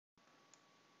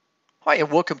Hi,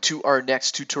 and welcome to our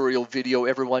next tutorial video,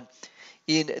 everyone.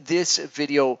 In this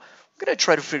video, we're going to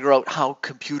try to figure out how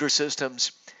computer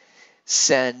systems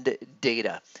send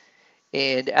data.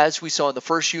 And as we saw in the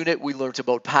first unit, we learned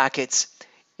about packets,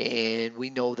 and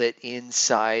we know that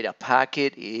inside a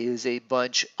packet is a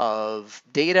bunch of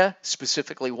data,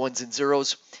 specifically ones and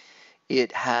zeros.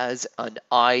 It has an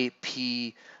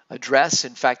IP address.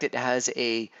 In fact, it has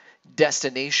a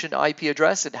destination IP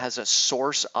address. It has a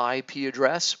source IP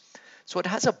address. So it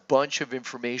has a bunch of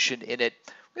information in it.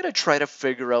 We're going to try to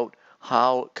figure out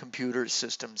how computer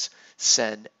systems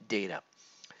send data.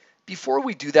 Before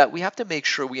we do that, we have to make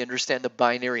sure we understand the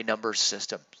binary number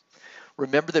system.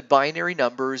 Remember that binary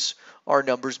numbers are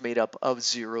numbers made up of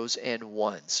zeros and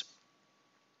ones.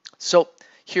 So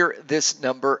here, this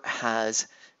number has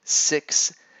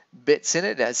 6 bits in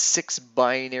it. It has 6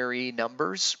 binary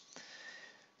numbers.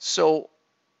 So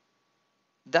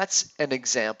that's an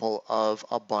example of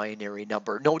a binary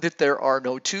number. Note that there are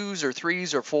no 2s or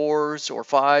 3s or 4s or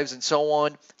 5s and so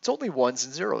on. It's only 1s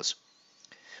and zeros.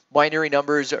 Binary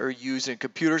numbers are used in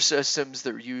computer systems.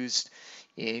 They're used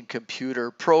in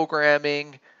computer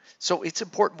programming. So it's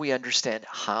important we understand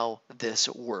how this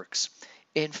works.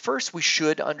 And first, we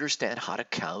should understand how to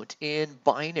count in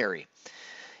binary.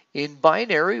 In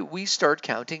binary, we start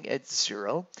counting at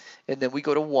 0, and then we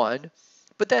go to 1.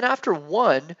 But then after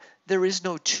 1, there is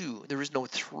no 2, there is no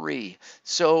 3.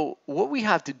 So what we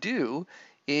have to do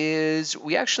is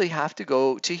we actually have to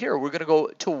go to here. We're going to go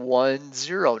to 1,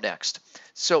 0 next.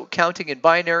 So counting in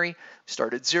binary,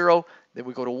 start at 0, then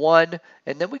we go to 1,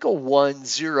 and then we go 1,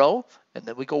 0, and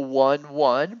then we go 1,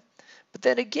 1. But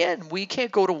then again, we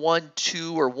can't go to 1,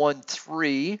 2, or 1,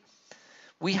 3.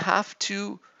 We have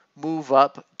to move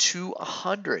up to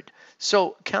 100.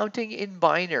 So counting in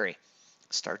binary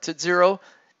starts at 0,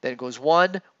 then it goes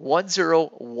 1, 1, 0,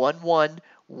 1, 1,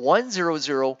 1, 0,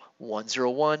 0, 1, 0,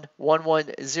 1, 1,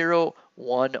 1, 0,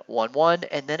 1, 1, 1,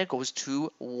 and then it goes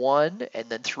to 1, and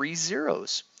then 3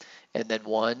 zeros, and then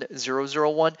 1, 0, 0,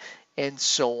 1, and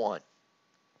so on.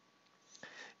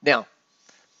 Now,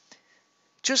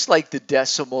 just like the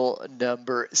decimal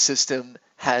number system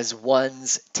has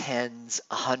ones, tens,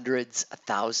 hundreds,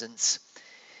 thousands,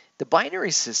 the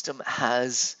binary system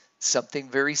has something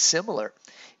very similar.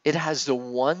 It has the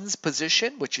ones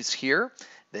position, which is here,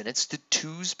 then it's the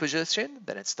twos position,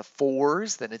 then it's the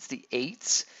fours, then it's the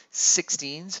eights,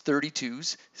 16s,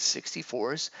 32s,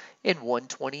 64s, and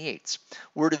 128s.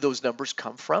 Where do those numbers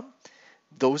come from?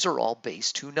 Those are all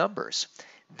base 2 numbers.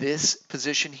 This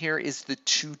position here is the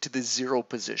 2 to the 0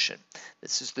 position.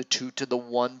 This is the 2 to the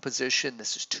 1 position.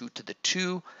 This is 2 to the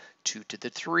 2, 2 to the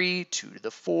 3, 2 to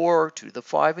the 4, 2 to the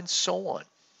 5, and so on.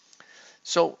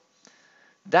 So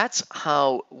that's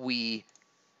how we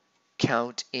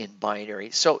count in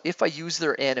binary. So if I use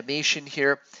their animation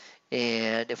here,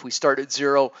 and if we start at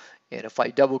 0, and if I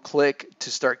double click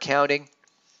to start counting,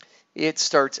 it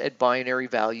starts at binary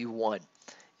value 1.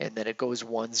 And then it goes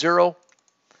 1, 0,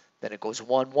 then it goes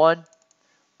 1, 1,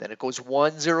 then it goes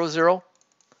 1, 0, 0,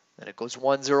 then it goes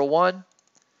 1, 0, 1,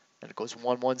 then it goes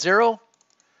 1, 1, 0,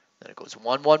 then it goes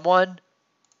 1, 1, 1,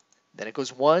 then it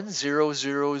goes 1, 0,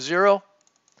 0, 0,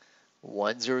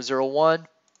 1, 0, 0, 1,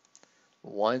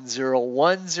 1, 0,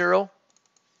 1, 0,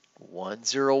 1,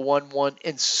 0, 1, 1,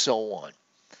 and so on.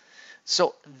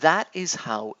 So that is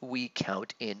how we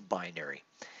count in binary.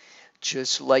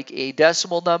 Just like a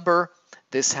decimal number,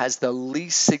 this has the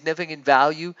least significant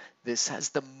value. This has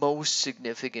the most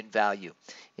significant value.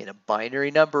 In a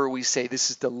binary number, we say this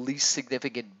is the least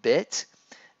significant bit.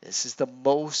 This is the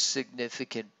most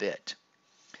significant bit.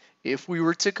 If we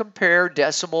were to compare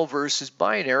decimal versus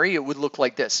binary, it would look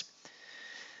like this.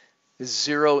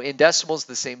 0 in decimals,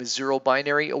 the same as 0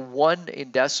 binary. A 1 in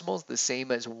decimals, the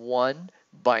same as 1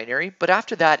 binary. But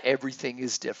after that, everything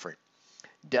is different.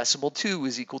 Decimal 2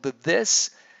 is equal to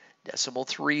this. Decimal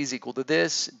 3 is equal to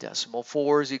this. Decimal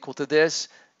 4 is equal to this.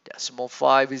 Decimal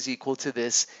 5 is equal to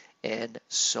this, and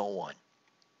so on.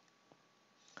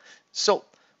 So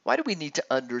why do we need to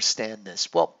understand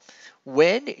this? Well,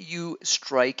 when you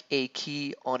strike a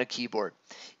key on a keyboard,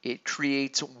 it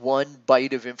creates 1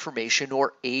 byte of information,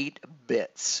 or 8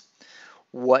 bits.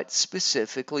 What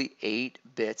specifically 8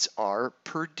 bits are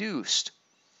produced?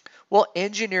 Well,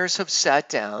 engineers have sat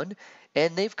down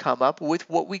and they've come up with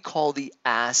what we call the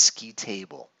ASCII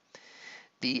table.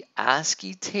 The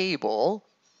ASCII table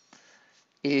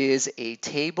is a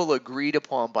table agreed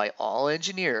upon by all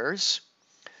engineers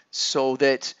so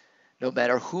that no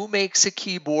matter who makes a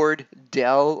keyboard,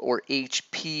 Dell or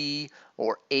HP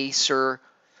or Acer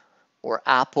or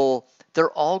Apple, they're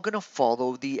all going to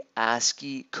follow the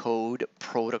ASCII code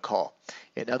protocol.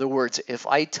 In other words, if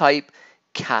I type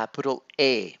capital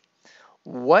A.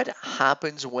 What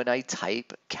happens when I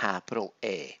type capital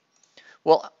A?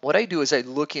 Well, what I do is I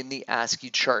look in the ASCII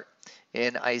chart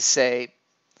and I say,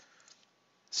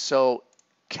 so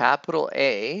capital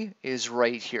A is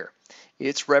right here.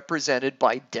 It's represented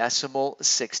by decimal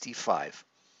 65.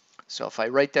 So if I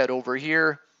write that over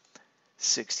here,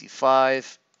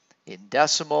 65 in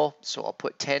decimal, so I'll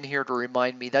put 10 here to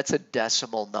remind me that's a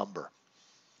decimal number.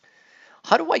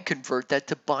 How do I convert that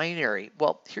to binary?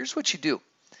 Well, here's what you do.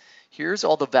 Here's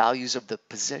all the values of the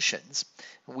positions.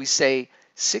 We say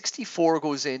 64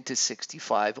 goes into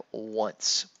 65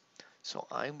 once. So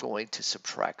I'm going to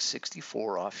subtract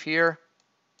 64 off here,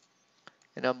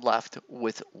 and I'm left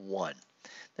with 1.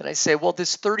 Then I say, well,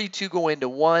 does 32 go into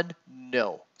 1?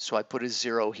 No. So I put a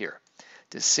 0 here.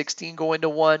 Does 16 go into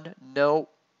 1? No.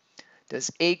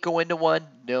 Does 8 go into 1?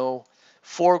 No.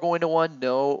 4 go into 1?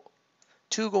 No.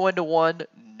 2 go into 1?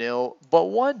 No. But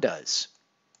 1 does.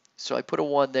 So I put a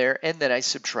 1 there, and then I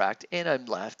subtract, and I'm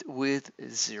left with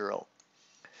 0.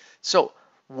 So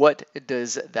what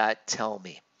does that tell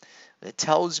me? It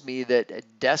tells me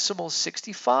that decimal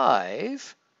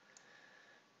 65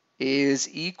 is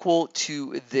equal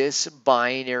to this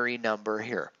binary number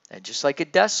here. And just like a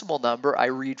decimal number, I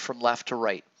read from left to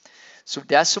right. So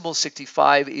decimal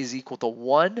 65 is equal to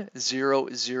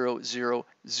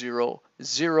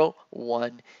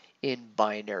 1000001 in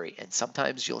binary. And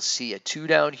sometimes you'll see a 2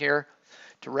 down here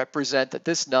to represent that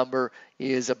this number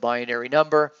is a binary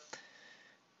number,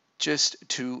 just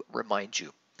to remind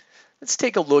you. Let's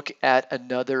take a look at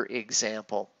another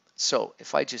example. So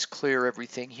if I just clear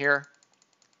everything here,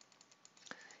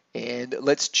 and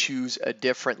let's choose a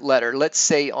different letter. Let's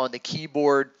say on the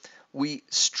keyboard, we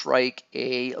strike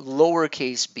a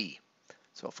lowercase b.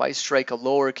 So if I strike a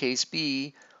lowercase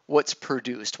b, what's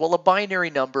produced? Well, a binary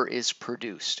number is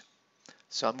produced.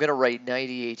 So I'm going to write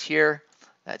 98 here.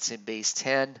 That's in base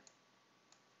 10.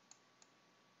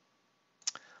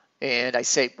 And I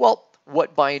say, well,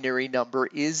 what binary number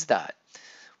is that?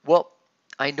 Well,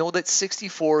 I know that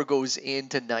 64 goes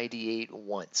into 98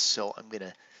 once. So I'm going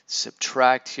to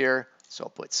subtract here. So I'll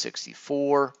put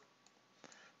 64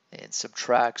 and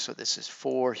subtract. So this is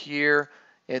 4 here,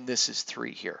 and this is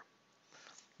 3 here.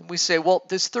 And we say, well,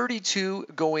 does 32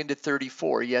 go into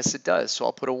 34? Yes, it does. So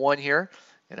I'll put a 1 here,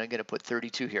 and I'm going to put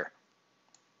 32 here.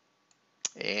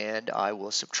 And I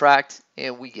will subtract,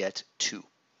 and we get 2.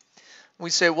 We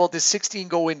say, well, does 16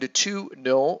 go into 2?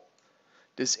 No.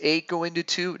 Does 8 go into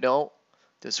 2? No.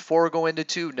 Does 4 go into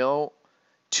 2? No.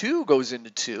 2 goes into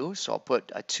 2, so I'll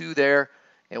put a 2 there,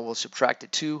 and we'll subtract a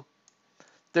 2.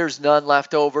 There's none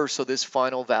left over, so this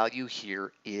final value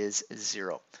here is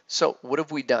 0. So what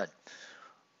have we done?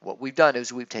 What we've done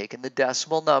is we've taken the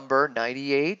decimal number,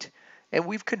 98, and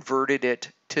we've converted it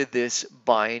to this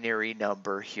binary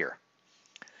number here.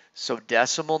 So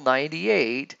decimal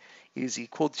 98 is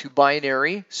equal to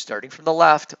binary, starting from the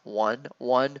left, 1,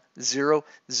 1, 0,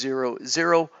 0,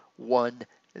 0, 1,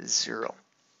 0.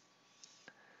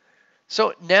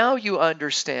 So now you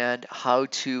understand how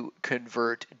to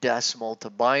convert decimal to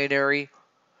binary.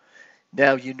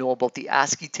 Now you know about the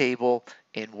ASCII table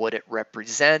and what it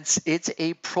represents. It's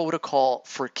a protocol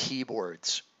for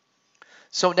keyboards.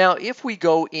 So now if we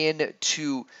go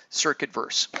into circuit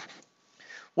verse,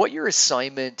 what your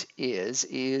assignment is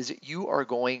you are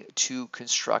going to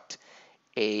construct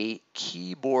a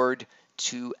keyboard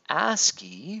to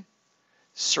ASCII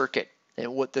circuit.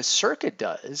 And what the circuit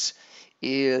does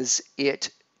is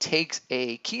it takes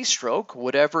a keystroke,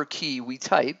 whatever key we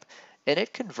type, and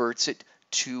it converts it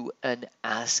to an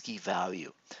ASCII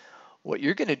value. What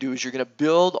you're going to do is you're going to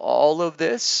build all of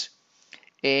this,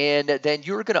 and then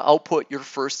you're going to output your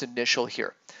first initial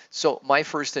here. So my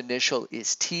first initial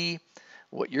is T.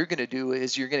 What you're going to do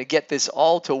is you're going to get this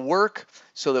all to work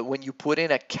so that when you put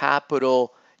in a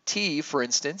capital T, for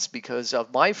instance, because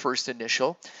of my first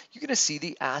initial, you're going to see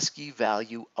the ASCII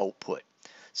value output.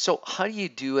 So how do you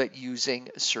do it using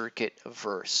circuit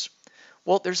verse?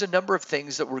 Well, there's a number of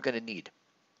things that we're going to need.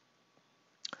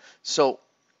 So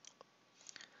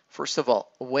first of all,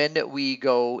 when we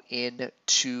go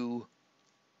into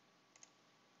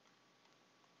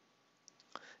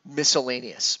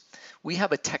miscellaneous, we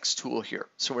have a text tool here.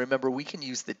 So remember, we can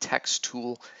use the text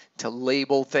tool to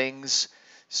label things.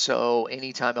 So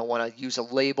anytime I want to use a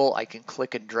label, I can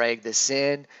click and drag this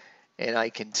in, and I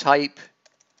can type,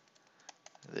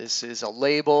 this is a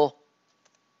label.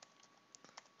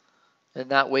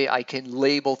 And that way I can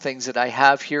label things that I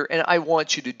have here. And I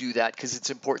want you to do that because it's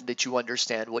important that you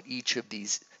understand what each of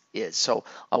these is. So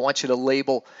I want you to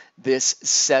label this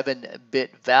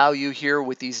 7-bit value here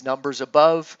with these numbers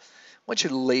above. I want you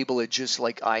to label it just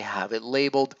like I have it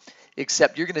labeled.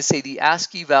 except you're going to say the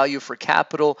ASCII value for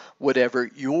capital, whatever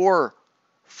your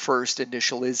first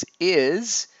initial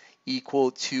is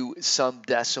equal to some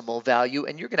decimal value,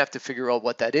 and you're going to have to figure out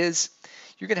what that is.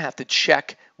 You're going to have to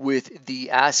check with the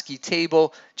ASCII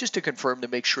table just to confirm to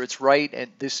make sure it's right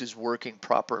and this is working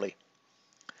properly.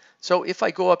 So if I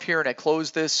go up here and I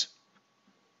close this,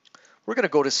 we're going to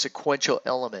go to sequential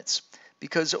elements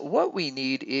because what we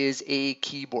need is a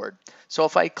keyboard. So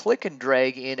if I click and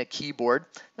drag in a keyboard,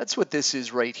 that's what this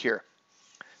is right here.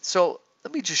 So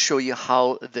let me just show you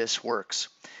how this works.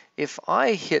 If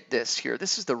I hit this here,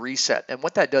 this is the reset, and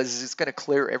what that does is it's going to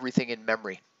clear everything in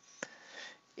memory.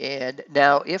 And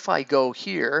now if I go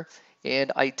here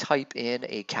and I type in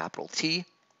a capital T,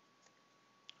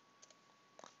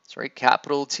 sorry,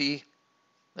 capital T,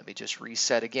 let me just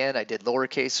reset again. I did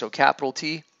lowercase, so capital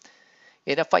T.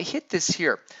 And if I hit this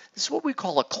here, this is what we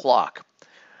call a clock.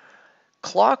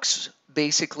 Clocks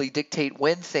basically dictate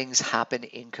when things happen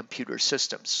in computer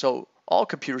systems. So all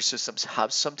computer systems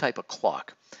have some type of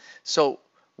clock. So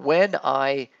when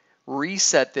I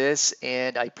reset this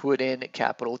and I put in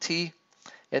capital T,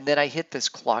 and then I hit this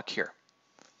clock here,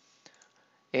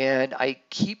 and I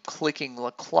keep clicking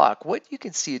the clock, what you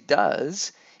can see it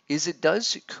does is it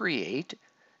does create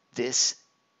this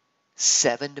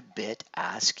 7-bit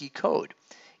ASCII code.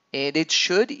 And it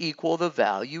should equal the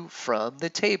value from the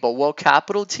table. Well,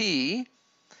 capital T,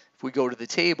 if we go to the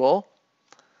table,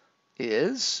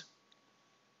 is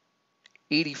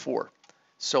 84.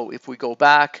 So if we go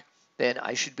back, then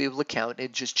I should be able to count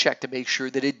and just check to make sure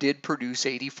that it did produce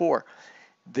 84.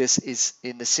 This is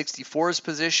in the 64's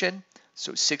position.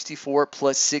 So 64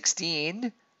 plus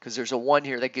 16, because there's a 1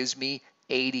 here, that gives me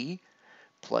 80.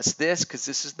 Plus this, because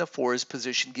this is in the 4's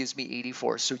position, gives me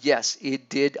 84. So yes, it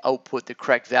did output the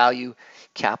correct value.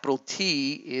 Capital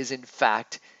T is in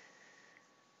fact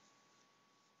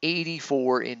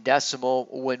 84 in decimal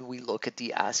when we look at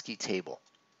the ASCII table.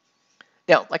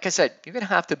 Now, like I said, you're going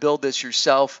to have to build this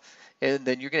yourself, and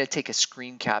then you're going to take a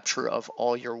screen capture of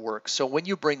all your work. So when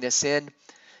you bring this in,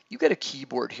 you get a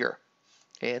keyboard here.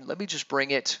 And let me just bring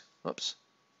it, oops.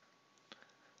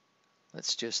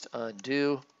 Let's just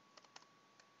undo.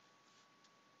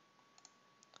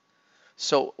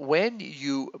 So when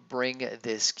you bring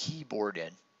this keyboard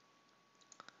in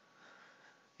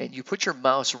and you put your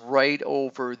mouse right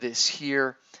over this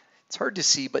here, it's hard to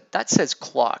see, but that says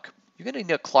clock. You're going to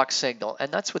need a clock signal,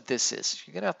 and that's what this is.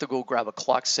 You're going to have to go grab a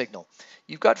clock signal.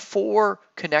 You've got 4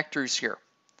 connectors here.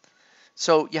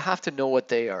 So you have to know what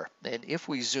they are. And if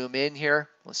we zoom in here,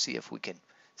 let's see if we can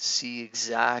see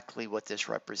exactly what this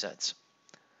represents.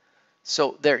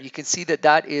 So there, you can see that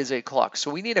that is a clock. So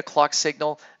we need a clock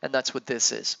signal, and that's what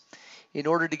this is. In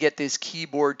order to get this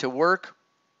keyboard to work,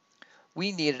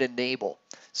 we need an enable.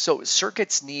 So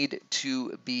circuits need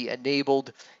to be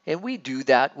enabled, and we do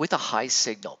that with a high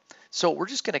signal. So we're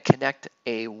just going to connect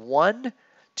a 1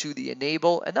 to the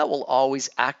enable, and that will always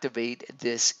activate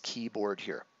this keyboard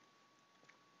here.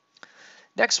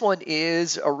 Next one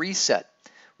is a reset.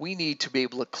 We need to be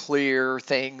able to clear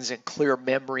things and clear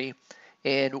memory.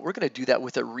 And we're going to do that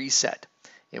with a reset.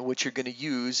 And what you're going to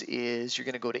use is you're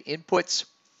going to go to inputs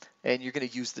and you're going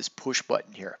to use this push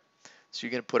button here. So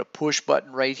you're going to put a push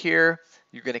button right here.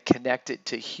 You're going to connect it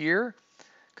to here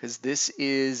because this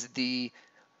is the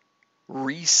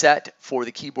reset for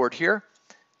the keyboard here.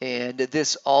 And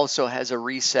this also has a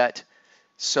reset.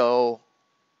 So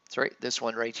that's right, this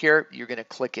one right here, you're going to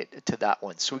click it to that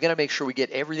one. So we're going to make sure we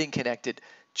get everything connected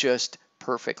just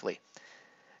perfectly.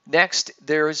 Next,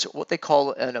 there's what they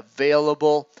call an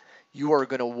available. You are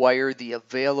going to wire the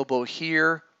available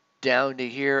here, down to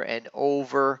here, and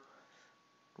over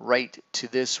right to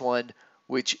this one,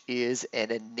 which is an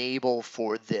enable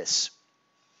for this.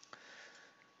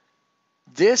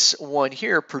 This one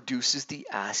here produces the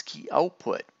ASCII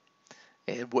output.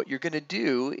 And what you're going to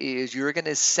do is you're going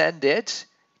to send it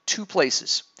 2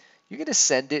 places. You're going to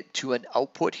send it to an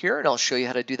output here, and I'll show you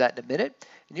how to do that in a minute.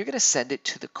 And you're going to send it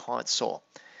to the console.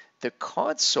 The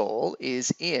console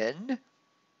is in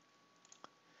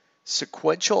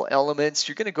sequential elements.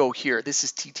 You're going to go here. This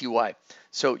is TTY.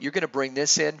 So you're going to bring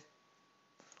this in,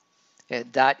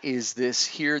 and that is this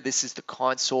here. This is the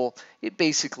console. It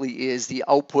basically is the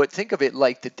output. Think of it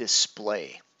like the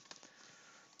display.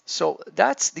 So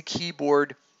that's the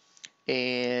keyboard,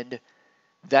 and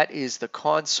that is the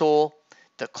console.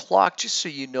 The clock, just so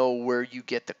you know where you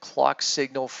get the clock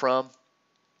signal from,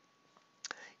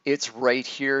 it's right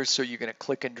here. So you're going to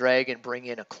click and drag and bring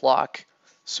in a clock.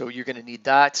 So you're going to need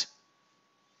that.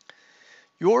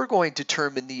 You're going to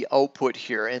determine the output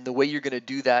here. And the way you're going to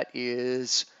do that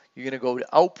is you're going to go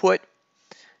to output.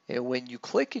 And when you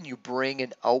click and you bring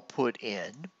an output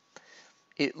in,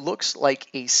 it looks like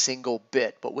a single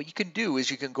bit, but what you can do is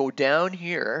you can go down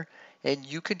here and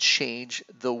you can change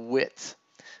the width.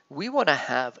 We want to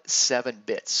have 7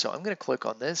 bits. So I'm going to click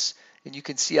on this, and you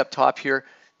can see up top here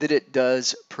that it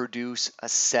does produce a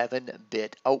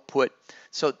 7-bit output.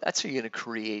 So that's how you're going to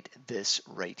create this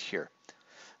right here.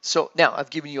 So now I've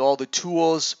given you all the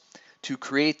tools to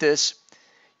create this.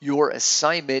 Your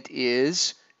assignment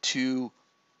is to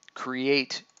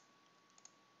create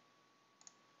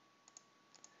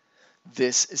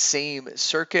this same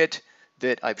circuit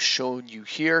that I've shown you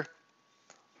here.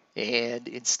 And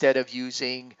instead of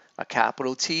using a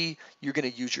capital T, you're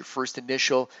going to use your first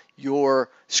initial. Your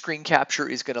screen capture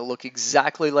is going to look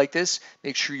exactly like this.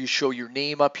 Make sure you show your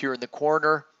name up here in the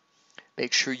corner.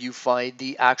 Make sure you find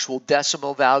the actual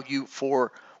decimal value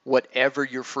for whatever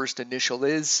your first initial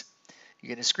is. You're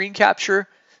going to screen capture,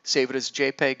 save it as a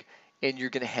JPEG, and you're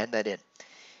going to hand that in.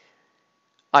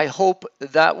 I hope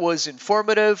that was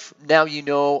informative. Now you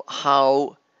know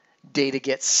how data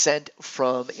gets sent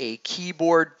from a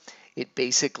keyboard. It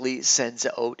basically sends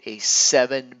out a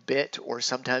 7-bit, or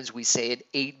sometimes we say an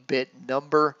 8-bit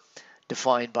number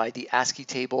defined by the ASCII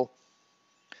table.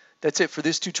 That's it for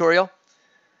this tutorial.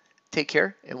 Take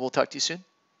care, and we'll talk to you soon.